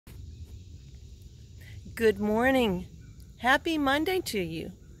Good morning. Happy Monday to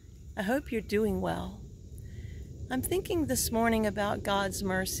you. I hope you're doing well. I'm thinking this morning about God's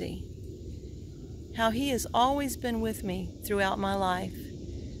mercy, how He has always been with me throughout my life,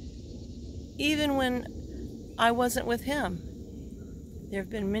 even when I wasn't with Him. There have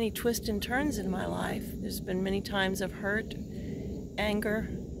been many twists and turns in my life. There's been many times of hurt,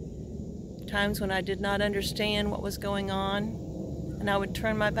 anger, times when I did not understand what was going on, and I would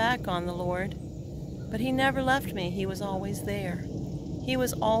turn my back on the Lord. But He never left me. He was always there. He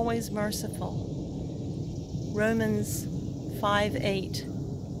was always merciful. Romans 5:8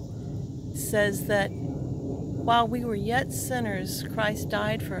 says that while we were yet sinners, Christ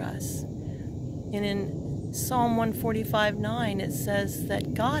died for us. And in Psalm 145:9 it says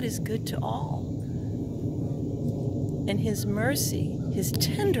that God is good to all. And His mercy, His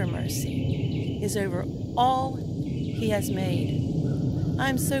tender mercy, is over all He has made.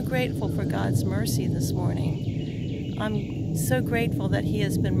 I'm so grateful for God's mercy this morning. I'm so grateful that He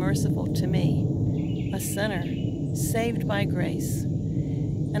has been merciful to me, a sinner, saved by grace.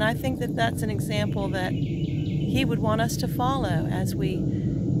 And I think that that's an example that He would want us to follow as we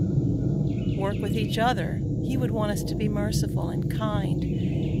work with each other. He would want us to be merciful and kind.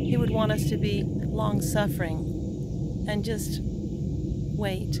 He would want us to be long-suffering and just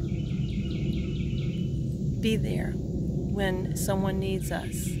wait. Be there when someone needs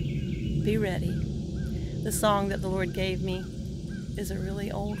us. Be ready. The song that the Lord gave me is a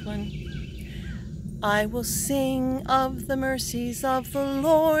really old one. I will sing of the mercies of the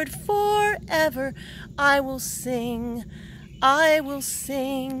Lord forever. I will sing, I will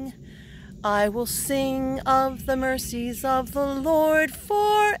sing, I will sing of the mercies of the Lord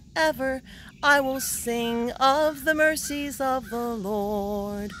forever. I will sing of the mercies of the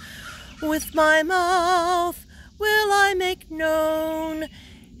Lord. With my mouth will I make known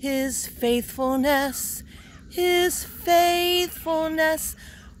His faithfulness, His faithfulness.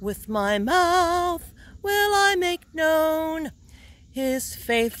 With my mouth will I make known His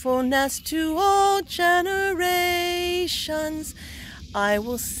faithfulness to all generations. I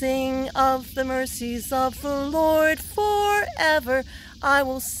will sing of the mercies of the Lord forever. I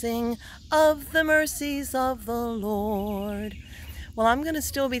will sing of the mercies of the Lord. Well, I'm going to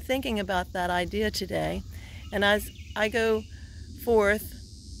still be thinking about that idea today. And as I go forth,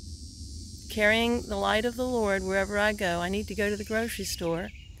 carrying the light of the Lord wherever I go, I need to go to the grocery store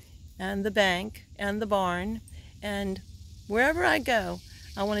and the bank and the barn. And wherever I go,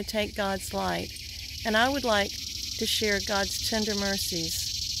 I want to take God's light. And I would like to share God's tender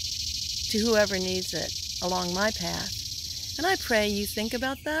mercies to whoever needs it along my path. And I pray you think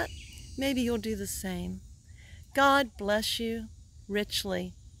about that. Maybe you'll do the same. God bless you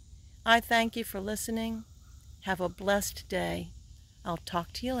richly. I thank you for listening. Have a blessed day. I'll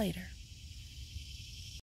talk to you later.